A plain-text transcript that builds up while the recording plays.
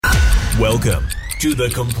Welcome to the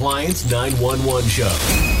Compliance 911 Show,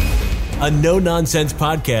 a no-nonsense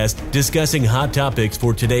podcast discussing hot topics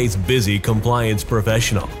for today's busy compliance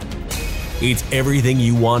professional. It's everything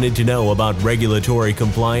you wanted to know about regulatory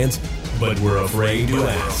compliance, but we're afraid to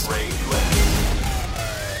ask.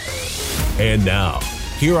 And now,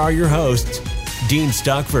 here are your hosts, Dean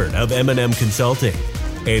Stockford of M&M Consulting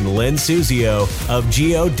and Len Suzio of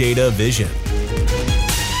GeoData Vision.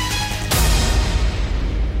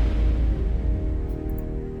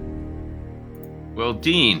 Well,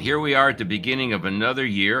 Dean, here we are at the beginning of another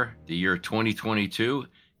year, the year 2022.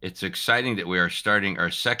 It's exciting that we are starting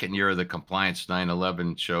our second year of the Compliance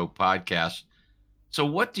 911 Show podcast. So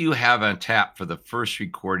what do you have on tap for the first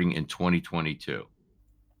recording in 2022?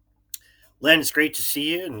 Len, it's great to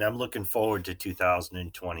see you, and I'm looking forward to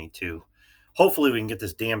 2022. Hopefully we can get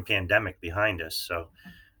this damn pandemic behind us. So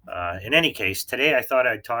in any case, today I thought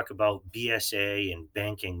I'd talk about BSA and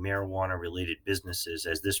banking marijuana-related businesses,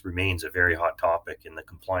 as this remains a very hot topic in the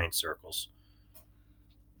compliance circles.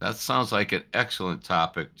 That sounds like an excellent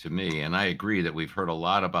topic to me, and I agree that we've heard a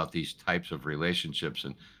lot about these types of relationships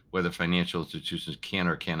and whether financial institutions can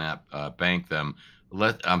or cannot bank them.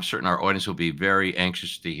 I'm certain our audience will be very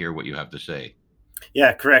anxious to hear what you have to say.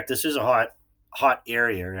 Yeah, correct. This is a hot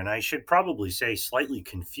area, and I should probably say slightly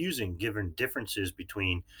confusing given differences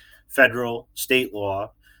between federal, state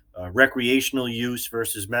law, recreational use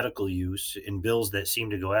versus medical use in bills that seem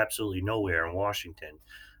to go absolutely nowhere in Washington.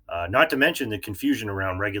 Not to mention the confusion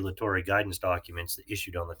around regulatory guidance documents that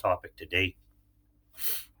issued on the topic to date.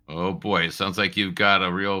 Oh boy, it sounds like you've got a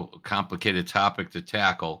real complicated topic to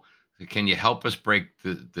tackle. Can you help us break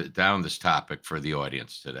down this topic for the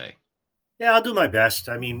audience today? Yeah, I'll do my best.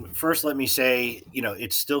 I mean, first, let me say,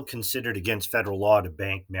 it's still considered against federal law to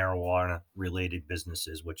bank marijuana-related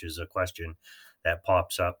businesses, which is a question that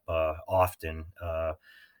pops up often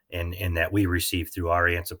and that we receive through our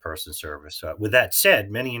answer person service. With that said,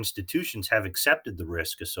 many institutions have accepted the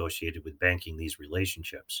risk associated with banking these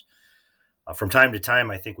relationships. From time to time,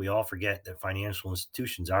 I think we all forget that financial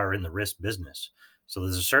institutions are in the risk business. So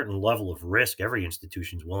there's a certain level of risk every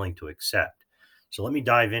institution is willing to accept. So let me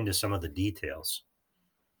dive into some of the details.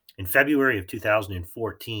 In February of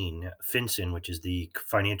 2014, FinCEN, which is the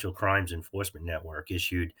Financial Crimes Enforcement Network,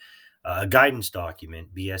 issued a guidance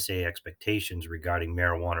document, BSA Expectations, regarding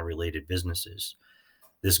marijuana-related businesses.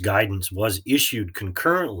 This guidance was issued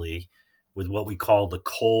concurrently with what we call the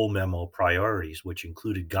Cole Memo priorities, which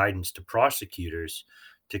included guidance to prosecutors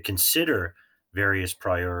to consider various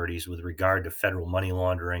priorities with regard to federal money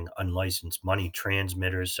laundering, unlicensed money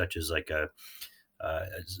transmitters, such as like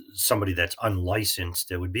somebody that's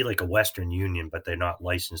unlicensed. It would be like a Western Union, but they're not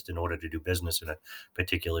licensed in order to do business in a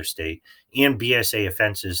particular state, and BSA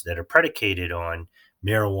offenses that are predicated on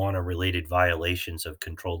marijuana-related violations of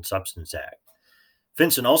Controlled Substance Act.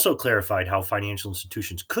 FinCEN also clarified how financial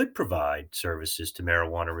institutions could provide services to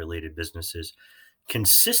marijuana-related businesses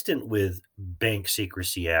consistent with Bank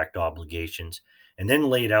Secrecy Act obligations, and then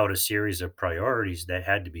laid out a series of priorities that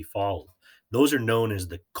had to be followed. Those are known as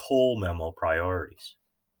the Cole Memo priorities.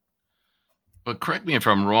 But correct me if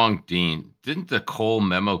I'm wrong, Dean. Didn't the Cole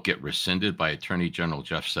Memo get rescinded by Attorney General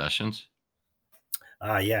Jeff Sessions?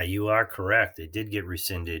 Yeah, you are correct. It did get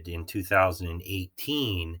rescinded in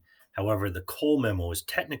 2018. However, the Cole Memo is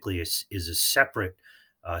technically is a separate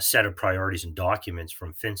set of priorities and documents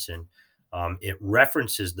from FinCEN. It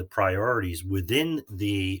references the priorities within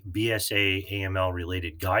the BSA AML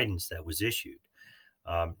related guidance that was issued.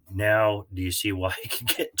 Now, do you see why it can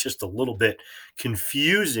get just a little bit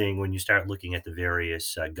confusing when you start looking at the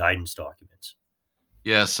various guidance documents?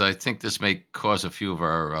 Yes, I think this may cause a few of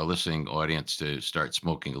our listening audience to start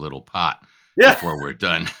smoking a little pot before we're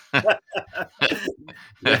done.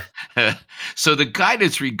 So the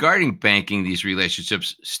guidance regarding banking these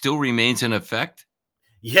relationships still remains in effect?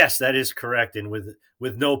 Yes, that is correct. And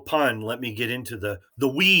with no pun, let me get into the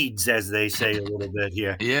weeds, as they say a little bit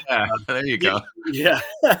here. Yeah, there you go. Yeah.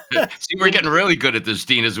 See, we're getting really good at this,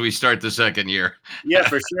 Dean, as we start the second year. Yeah,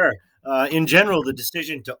 for sure. In general, the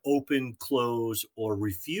decision to open, close, or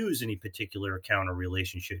refuse any particular account or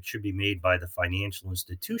relationship should be made by the financial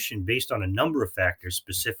institution based on a number of factors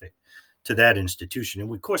specific to that institution.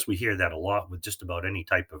 And of course, we hear that a lot with just about any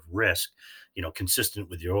type of risk, consistent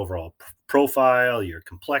with your overall profile, your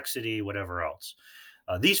complexity, whatever else.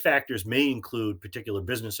 These factors may include particular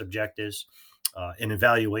business objectives, an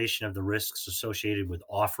evaluation of the risks associated with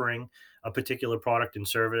offering a particular product and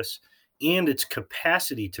service, and its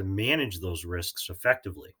capacity to manage those risks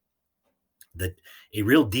effectively. That a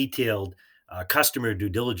real detailed customer due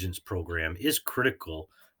diligence program is critical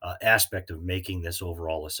aspect of making this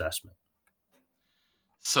overall assessment.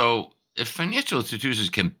 So If financial institutions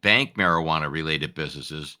can bank marijuana related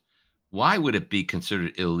businesses, why would it be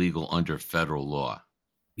considered illegal under federal law?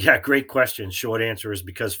 Yeah, great question. Short answer is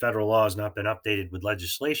because federal law has not been updated with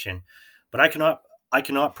legislation, but I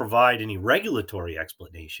cannot provide any regulatory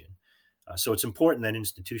explanation. So it's important that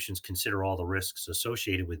institutions consider all the risks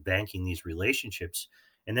associated with banking these relationships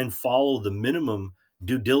and then follow the minimum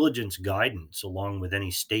due diligence guidance along with any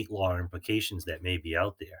state law implications that may be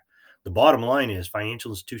out there. The bottom line is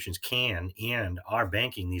financial institutions can and are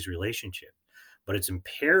banking these relationships, but it's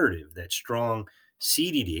imperative that strong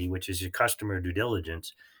CDD, which is your customer due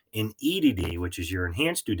diligence, and EDD, which is your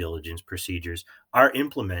enhanced due diligence procedures, are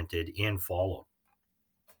implemented and followed.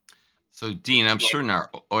 So, Dean, I'm certain our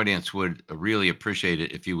audience would really appreciate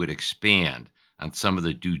it if you would expand on some of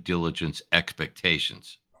the due diligence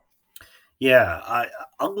expectations. Yeah,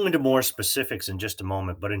 I'll go into more specifics in just a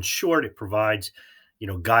moment, but in short, it provides,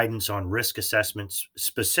 guidance on risk assessments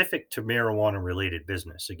specific to marijuana-related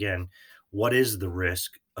business. Again, what is the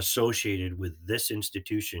risk associated with this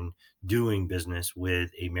institution doing business with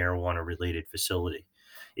a marijuana-related facility?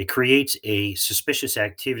 It creates a suspicious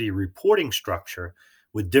activity reporting structure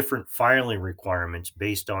with different filing requirements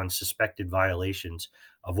based on suspected violations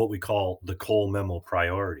of what we call the Cole Memo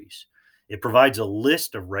priorities. It provides a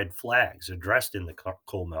list of red flags addressed in the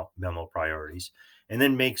Memo priorities and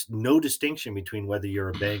then makes no distinction between whether you're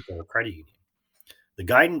a bank or a credit union. The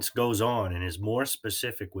guidance goes on and is more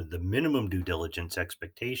specific with the minimum due diligence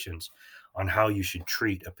expectations on how you should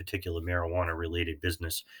treat a particular marijuana related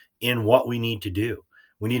business and what we need to do.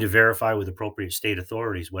 We need to verify with appropriate state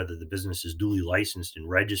authorities whether the business is duly licensed and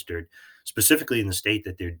registered, specifically in the state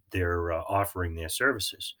that they're offering their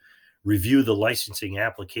services. Review the licensing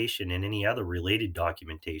application and any other related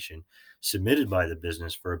documentation submitted by the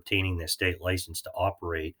business for obtaining their state license to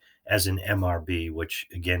operate as an MRB, which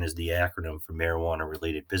again is the acronym for marijuana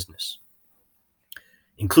related business.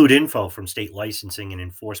 Include info from state licensing and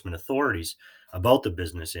enforcement authorities about the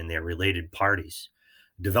business and their related parties.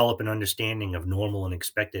 Develop an understanding of normal and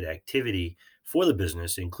expected activity for the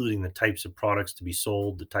business, including the types of products to be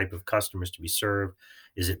sold, the type of customers to be served.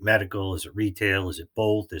 Is it medical? Is it retail? Is it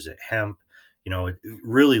both? Is it hemp?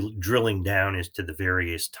 Really drilling down as to the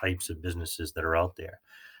various types of businesses that are out there.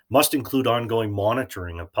 Must include ongoing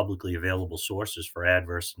monitoring of publicly available sources for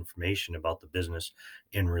adverse information about the business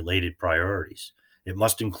and related priorities. It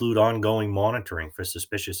must include ongoing monitoring for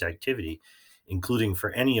suspicious activity, including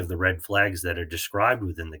for any of the red flags that are described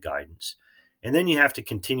within the guidance. And then you have to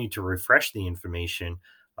continue to refresh the information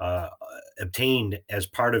uh, obtained as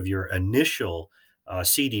part of your initial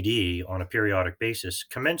CDD on a periodic basis,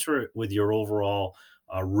 commensurate with your overall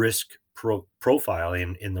risk profile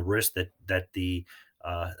and the risk that the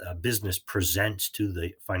business presents to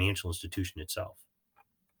the financial institution itself.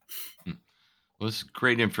 Hmm. Well, it's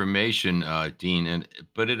great information, Dean, and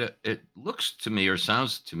but it looks to me or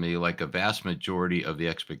sounds to me like a vast majority of the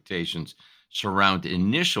expectations surround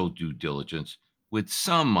initial due diligence with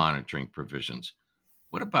some monitoring provisions.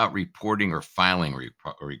 What about reporting or filing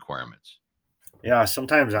requirements? Yeah,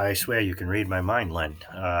 sometimes I swear you can read my mind, Len.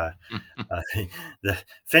 The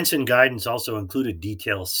FinCEN guidance also included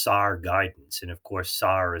detailed SAR guidance, and of course,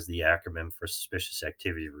 SAR is the acronym for Suspicious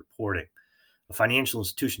Activity Reporting. A financial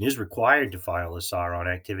institution is required to file a SAR on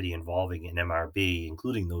activity involving an MRB,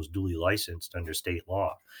 including those duly licensed under state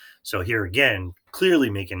law. So here again, clearly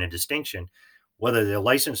making a distinction, whether they're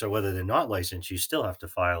licensed or whether they're not licensed, you still have to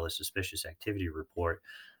file a suspicious activity report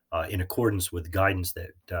in accordance with guidance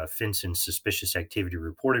that FinCEN's suspicious activity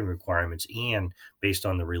reporting requirements and based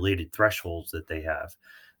on the related thresholds that they have.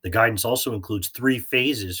 The guidance also includes 3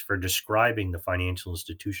 phases for describing the financial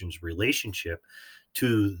institution's relationship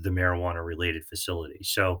to the marijuana related facility.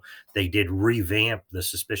 So they did revamp the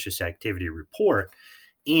suspicious activity report,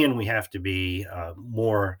 and we have to be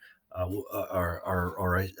more,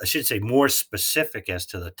 or I should say, more specific as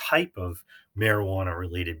to the type of marijuana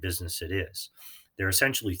related business it is. There are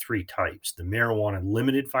essentially 3 types. The marijuana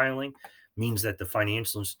limited filing means that the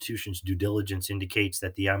financial institution's due diligence indicates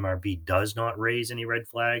that the MRB does not raise any red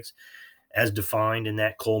flags as defined in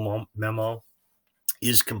that Cole memo,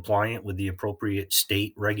 is compliant with the appropriate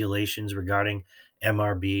state regulations regarding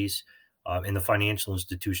MRBs, and the financial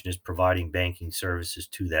institution is providing banking services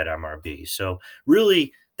to that MRB. So,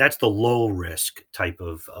 really, that's the low risk type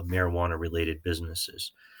of marijuana related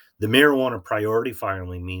businesses. The marijuana priority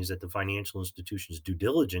filing means that the financial institution's due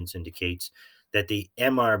diligence indicates that the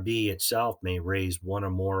MRB itself may raise one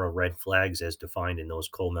or more red flags as defined in those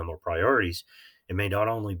Cole memo priorities. It may not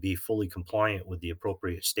only be fully compliant with the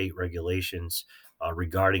appropriate state regulations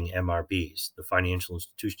regarding MRBs. The financial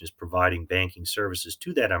institution is providing banking services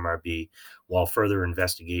to that MRB while further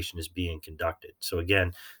investigation is being conducted. So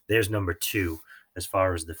again, there's number two as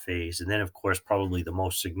far as the phase. And then, of course, probably the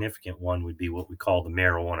most significant one would be what we call the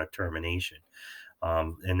marijuana termination.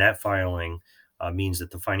 And that filing means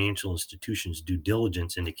that the financial institution's due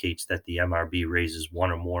diligence indicates that the MRB raises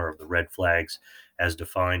one or more of the red flags as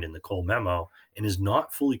defined in the Cole memo and is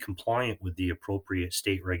not fully compliant with the appropriate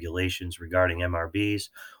state regulations regarding MRBs,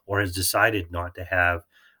 or has decided not to have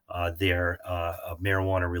their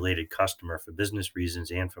marijuana related customer for business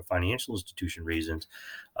reasons and for financial institution reasons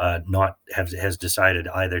has decided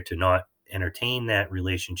either to not entertain that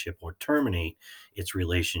relationship or terminate its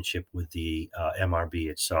relationship with the MRB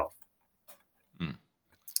itself. Hmm.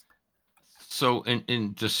 So,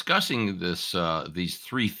 in discussing this, these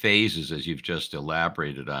three phases, as you've just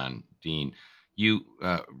elaborated on, Dean, you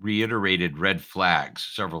reiterated red flags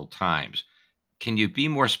several times. Can you be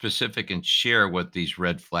more specific and share what these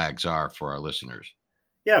red flags are for our listeners?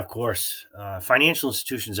 Yeah, of course. Financial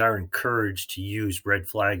institutions are encouraged to use red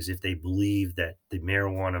flags if they believe that the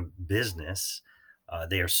marijuana business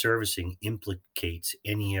they are servicing implicates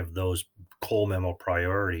any of those Cole memo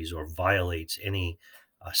priorities or violates any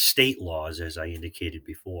state laws, as I indicated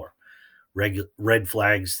before. Red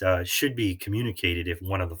flags should be communicated if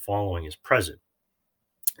one of the following is present.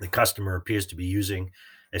 The customer appears to be using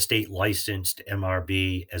a state licensed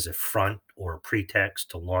MRB as a front or a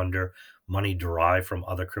pretext to launder money derived from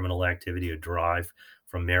other criminal activity or derived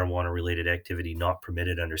from marijuana related activity not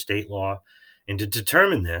permitted under state law. And to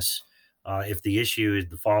determine this, if the issue is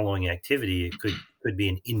the following activity, it could be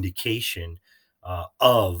an indication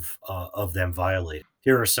of them violating.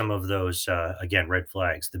 Here are some of those again red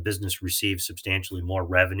flags. The business receives substantially more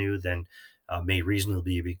revenue than may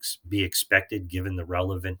reasonably be expected given the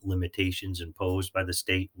relevant limitations imposed by the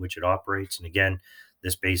state which it operates. And again,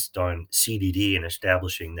 this based on CDD and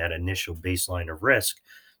establishing that initial baseline of risk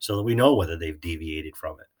so that we know whether they've deviated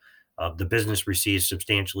from it. The business receives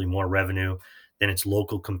substantially more revenue than its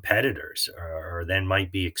local competitors or than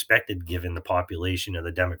might be expected given the population of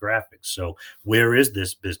the demographics. So where is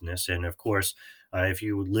this business? And of course, if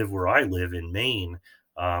you live where I live in Maine,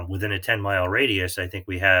 within a 10-mile radius, I think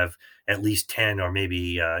we have at least 10 or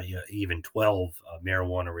maybe even 12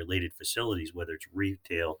 marijuana related facilities, whether it's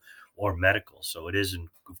retail or medical. So it isn't,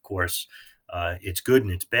 of course, it's good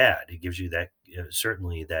and it's bad. It gives you that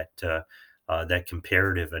certainly that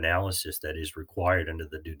comparative analysis that is required under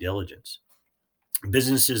the due diligence.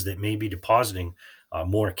 Businesses that may be depositing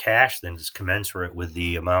more cash than is commensurate with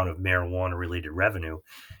the amount of marijuana related revenue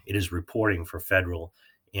it is reporting for federal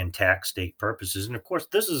and tax state purposes. And of course,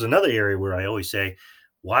 this is another area where I always say,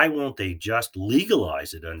 why won't they just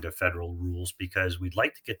legalize it under federal rules? Because we'd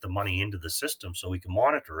like to get the money into the system so we can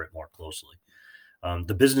monitor it more closely.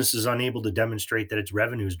 The business is unable to demonstrate that its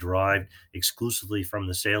revenues derived exclusively from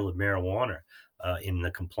the sale of marijuana in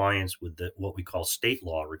the compliance with what we call state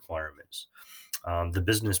law requirements. The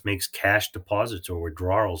business makes cash deposits or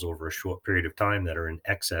withdrawals over a short period of time that are in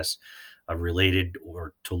excess of related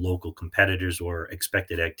or to local competitors or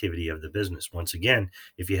expected activity of the business. Once again,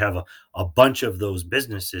 if you have a bunch of those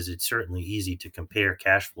businesses, it's certainly easy to compare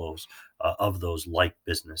cash flows of those like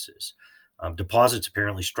businesses. Deposits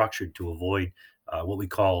apparently structured to avoid what we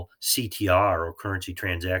call CTR or currency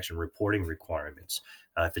transaction reporting requirements.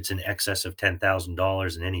 If it's in excess of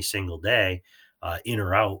 $10,000 in any single day, in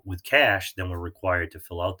or out with cash, then we're required to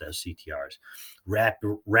fill out those CTRs.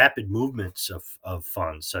 Rapid movements of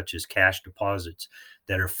funds, such as cash deposits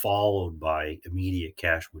that are followed by immediate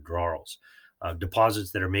cash withdrawals. Deposits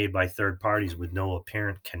that are made by third parties with no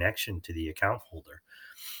apparent connection to the account holder.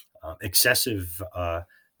 Excessive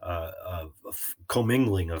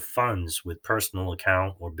commingling of funds with personal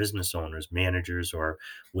account or business owners, managers, or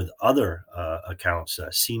with other accounts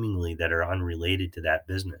seemingly that are unrelated to that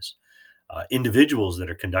business. Individuals that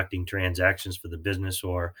are conducting transactions for the business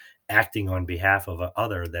or acting on behalf of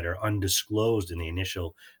other that are undisclosed in the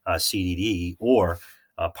initial CDD or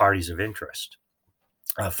parties of interest.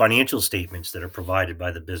 Financial statements that are provided by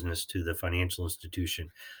the business to the financial institution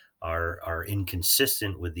are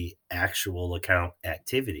inconsistent with the actual account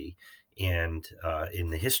activity and in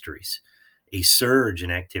the histories. A surge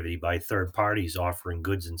in activity by third parties offering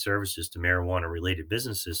goods and services to marijuana related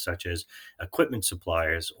businesses, such as equipment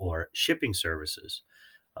suppliers or shipping services.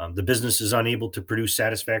 The business is unable to produce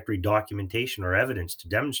satisfactory documentation or evidence to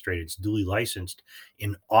demonstrate it's duly licensed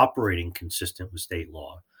in operating consistent with state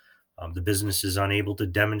law. The business is unable to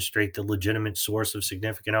demonstrate the legitimate source of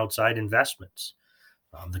significant outside investments.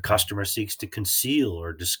 The customer seeks to conceal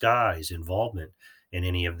or disguise involvement and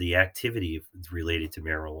any of the activity related to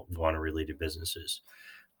marijuana-related businesses.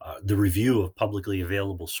 The review of publicly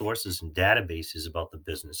available sources and databases about the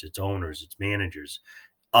business, its owners, its managers,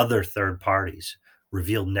 other third parties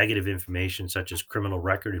revealed negative information such as criminal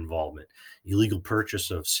record involvement, illegal purchase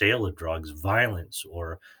of sale of drugs, violence,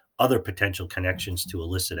 or other potential connections to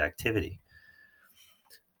illicit activity.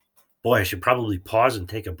 Boy, I should probably pause and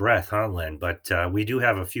take a breath, huh, Len? But we do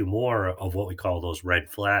have a few more of what we call those red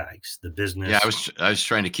flags. The Yeah, I business. was I was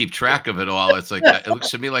trying to keep track of it all. It's like it looks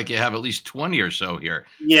to me like you have at least 20 or so here.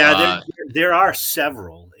 Yeah, Uh, there are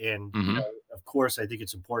several, and mhm. of course, I think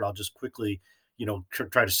it's important. I'll just quickly,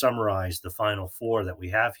 try to summarize the final four that we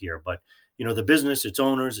have here. But the business, its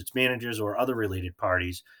owners, its managers, or other related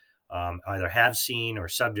parties either have seen or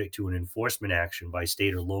subject to an enforcement action by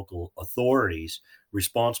state or local authorities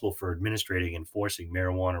responsible for administrating and enforcing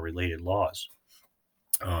marijuana-related laws.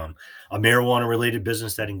 Um, a marijuana-related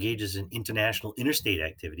business that engages in international interstate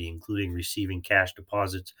activity, including receiving cash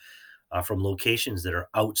deposits from locations that are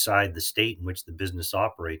outside the state in which the business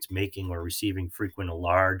operates, making or receiving frequent or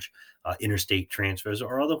large interstate transfers,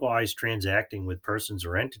 or otherwise transacting with persons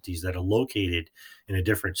or entities that are located in a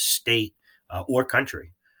different state or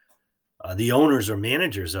country. The owners or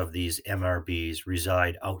managers of these MRBs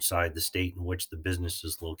reside outside the state in which the business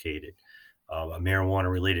is located. A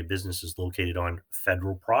marijuana related business is located on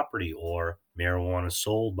federal property, or marijuana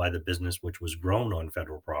sold by the business which was grown on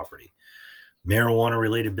federal property. Marijuana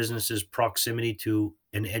related businesses proximity to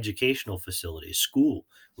an educational facility, school,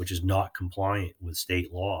 which is not compliant with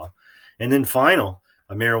state law. And then final,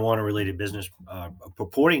 a marijuana related business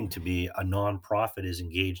purporting to be a nonprofit is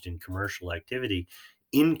engaged in commercial activity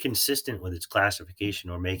inconsistent with its classification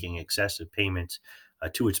or making excessive payments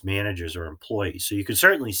to its managers or employees. So you can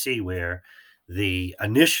certainly see where the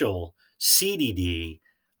initial CDD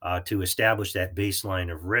to establish that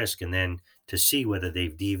baseline of risk, and then to see whether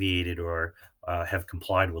they've deviated or have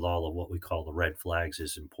complied with all of what we call the red flags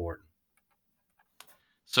is important.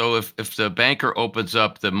 So if the banker opens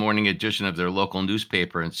up the morning edition of their local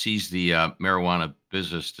newspaper and sees the marijuana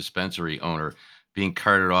business dispensary owner being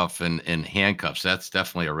carted off in handcuffs, that's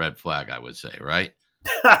definitely a red flag, I would say, right?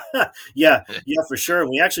 Yeah, yeah, for sure.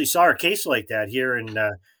 We actually saw a case like that here Gee.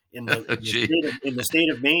 in the state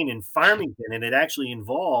of Maine in Farmington, and it actually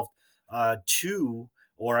involved two,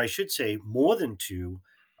 or I should say, more than two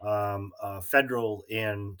federal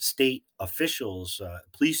and state officials,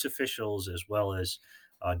 police officials, as well as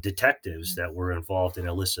detectives that were involved in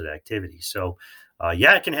illicit activity. So,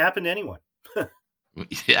 yeah, it can happen to anyone.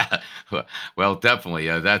 Yeah, well, definitely.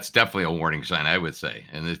 That's definitely a warning sign, I would say.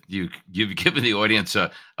 And you've given the audience a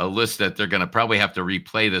list that they're going to probably have to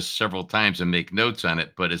replay this several times and make notes on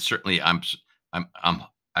it. But it's certainly I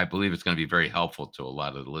believe it's going to be very helpful to a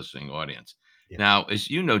lot of the listening audience. Yeah. Now, as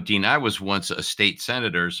you know, Dean, I was once a state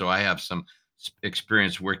senator, so I have some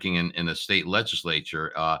experience working in the state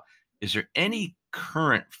legislature. Is there any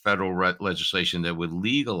current federal legislation that would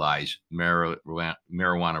legalize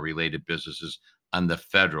marijuana related businesses on the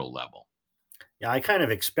federal level? Yeah, I kind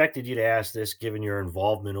of expected you to ask this given your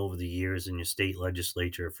involvement over the years in your state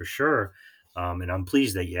legislature for sure. And I'm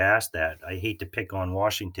pleased that you asked that. I hate to pick on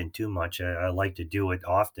Washington too much. I like to do it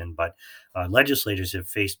often, but legislators have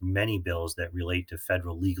faced many bills that relate to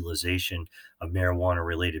federal legalization of marijuana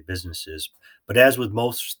related businesses. But as with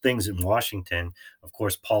most things in Washington, of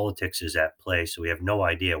course, politics is at play. So we have no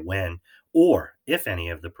idea when or if any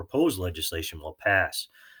of the proposed legislation will pass.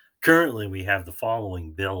 Currently, we have the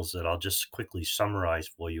following bills that I'll just quickly summarize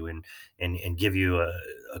for you, and give you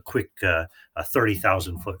a quick a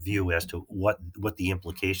 30,000 foot view as to what the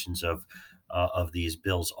implications of these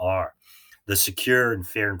bills are. The Secure and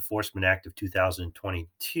Fair Enforcement Act of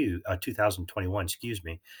 2021, excuse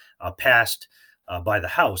me, passed by the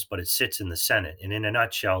House, but it sits in the Senate. And in a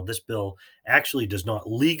nutshell, this bill actually does not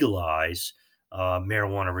legalize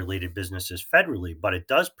marijuana related businesses federally, but it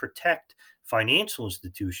does protect financial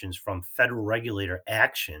institutions from federal regulator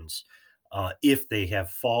actions if they have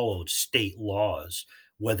followed state laws,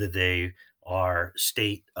 whether they are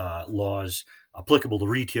state laws applicable to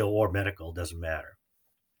retail or medical, doesn't matter.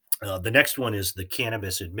 The next one is the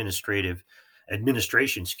Cannabis Administration,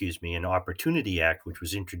 excuse me, and Opportunity Act, which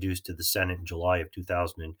was introduced to the Senate in July of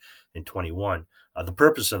 2021. The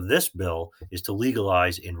purpose of this bill is to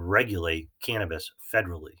legalize and regulate cannabis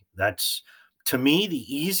federally. That's, to me,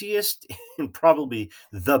 the easiest and probably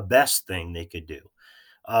the best thing they could do.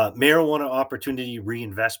 Marijuana Opportunity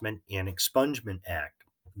Reinvestment and Expungement Act,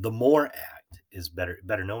 the MORE Act, is better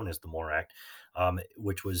known as the MORE Act,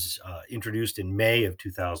 which was introduced in May of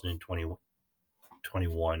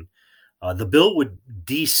 2021. The bill would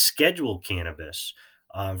deschedule cannabis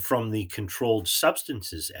from the Controlled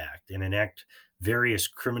Substances Act and enact various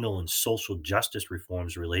criminal and social justice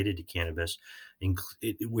reforms related to cannabis,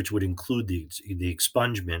 which would include the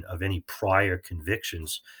expungement of any prior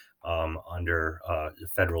convictions under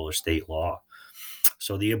federal or state law.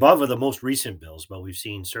 So the above are the most recent bills, but we've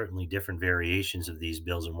seen certainly different variations of these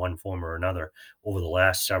bills in one form or another over the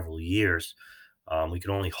last several years. We can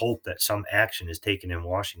only hope that some action is taken in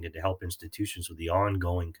Washington to help institutions with the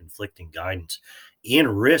ongoing conflicting guidance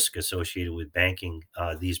and risk associated with banking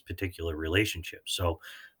these particular relationships. So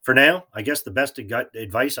for now, I guess the best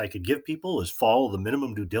advice I could give people is follow the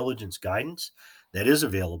minimum due diligence guidance that is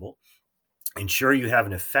available. Ensure you have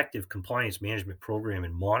an effective compliance management program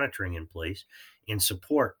and monitoring in place, in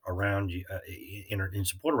support around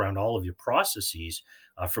all of your processes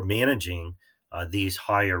for managing these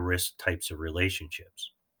higher risk types of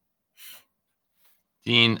relationships.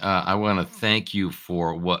 Dean, I want to thank you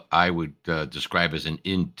for what I would describe as an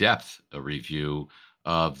in-depth review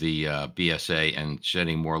of the BSA and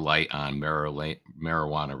shedding more light on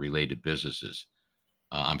marijuana-related businesses.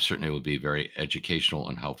 I'm certain it will be very educational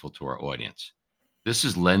and helpful to our audience. This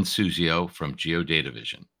is Len Suzio from Geodata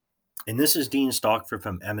Vision. And this is Dean Stockford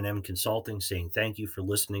from M&M Consulting saying thank you for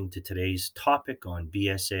listening to today's topic on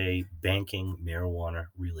BSA banking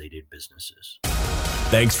marijuana-related businesses.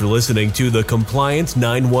 Thanks for listening to the Compliance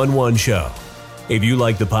 911 Show. If you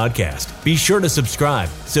like the podcast, be sure to subscribe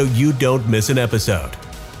so you don't miss an episode.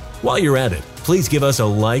 While you're at it, please give us a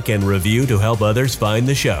like and review to help others find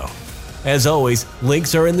the show. As always,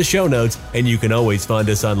 links are in the show notes, and you can always find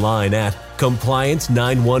us online at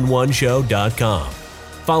compliance911show.com.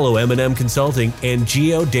 Follow M&M Consulting and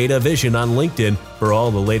Geodata Vision on LinkedIn for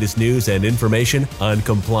all the latest news and information on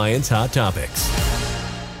compliance hot topics.